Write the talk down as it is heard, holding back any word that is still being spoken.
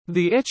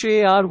The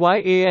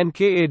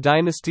Haryanka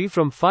Dynasty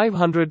from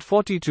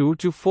 542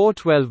 to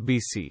 412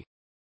 BC.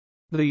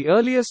 The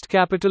earliest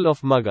capital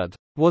of Magadha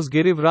was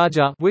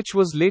Girivraja, which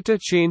was later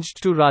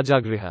changed to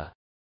Rajagriha.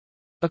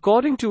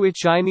 According to a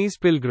Chinese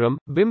pilgrim,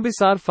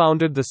 Bimbisar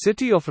founded the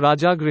city of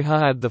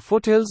Rajagriha at the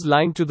foothills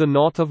lying to the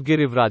north of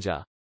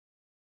Girivraja.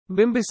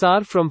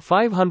 Bimbisar from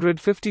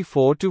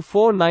 554 to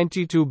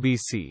 492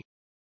 BC.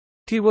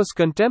 He was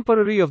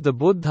contemporary of the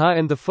Buddha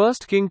and the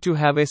first king to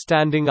have a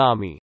standing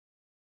army.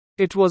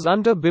 It was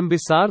under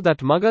Bimbisar that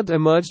Magadha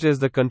emerged as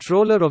the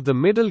controller of the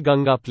middle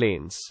Ganga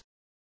plains.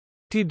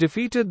 He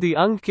defeated the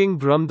Ang king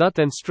Brahmdutt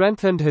and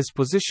strengthened his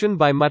position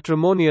by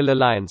matrimonial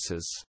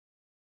alliances.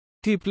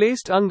 He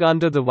placed Ang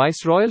under the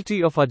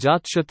viceroyalty of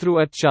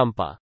Ajatashatru at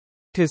Champa.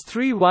 His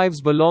three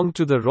wives belonged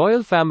to the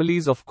royal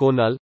families of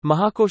Konal,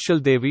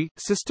 Mahakoshal Devi,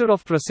 sister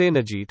of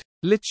Prasenajit,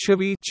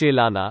 Lichhavi,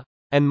 Chelana,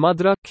 and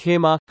Madra,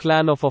 Khema,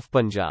 clan of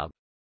Punjab.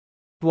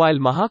 While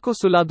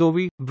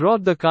Mahakosuladevi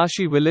brought the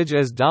Kashi village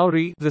as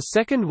dowry, the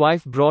second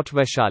wife brought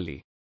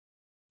Vaishali.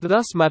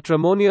 Thus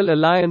matrimonial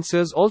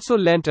alliances also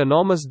lent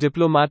enormous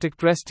diplomatic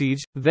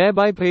prestige,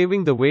 thereby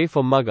paving the way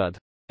for Magadha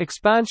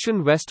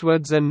expansion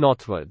westwards and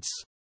northwards.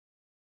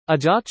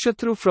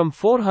 Ajatashatru from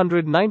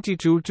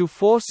 492 to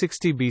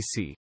 460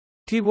 BC.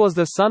 He was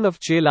the son of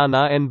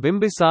Chelana and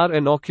Bimbisar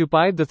and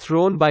occupied the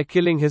throne by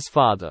killing his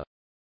father.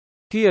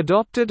 He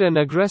adopted an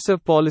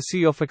aggressive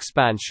policy of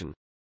expansion.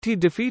 He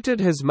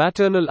defeated his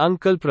maternal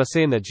uncle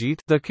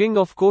Prasenajit, the king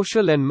of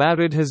Koshal, and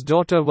married his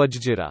daughter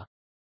Vajjira.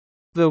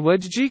 The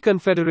Vajji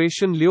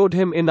confederation lured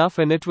him enough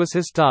and it was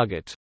his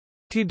target.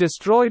 He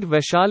destroyed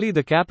Vaishali,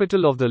 the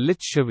capital of the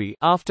Lichhavi,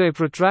 after a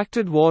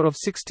protracted war of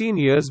 16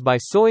 years by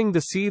sowing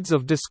the seeds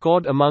of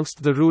discord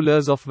amongst the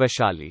rulers of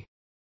Vaishali.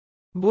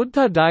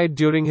 Buddha died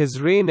during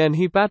his reign and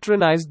he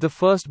patronized the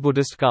first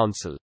Buddhist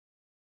council.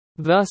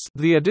 Thus,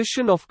 the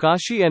addition of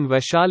Kashi and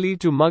Vaishali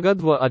to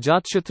Magadha were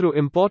Ajatashatru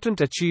important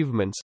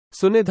achievements.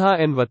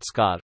 Sunidha and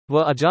Vatskar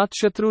were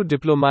Ajatashatru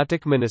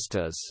diplomatic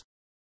ministers.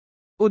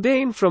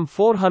 Udayin from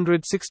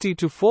 460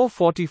 to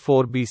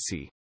 444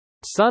 BC.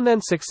 Son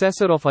and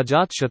successor of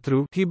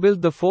Ajatashatru, he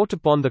built the fort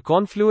upon the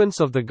confluence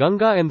of the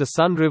Ganga and the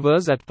Sun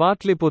rivers at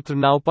Pataliputra,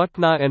 now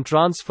Patna, and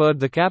transferred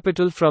the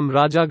capital from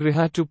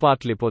Rajagriha to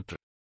Pataliputra.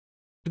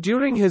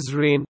 During his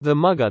reign, the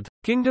Magadha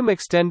kingdom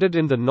extended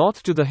in the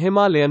north to the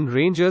Himalayan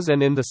ranges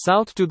and in the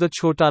south to the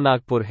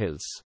Chotanagpur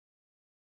hills.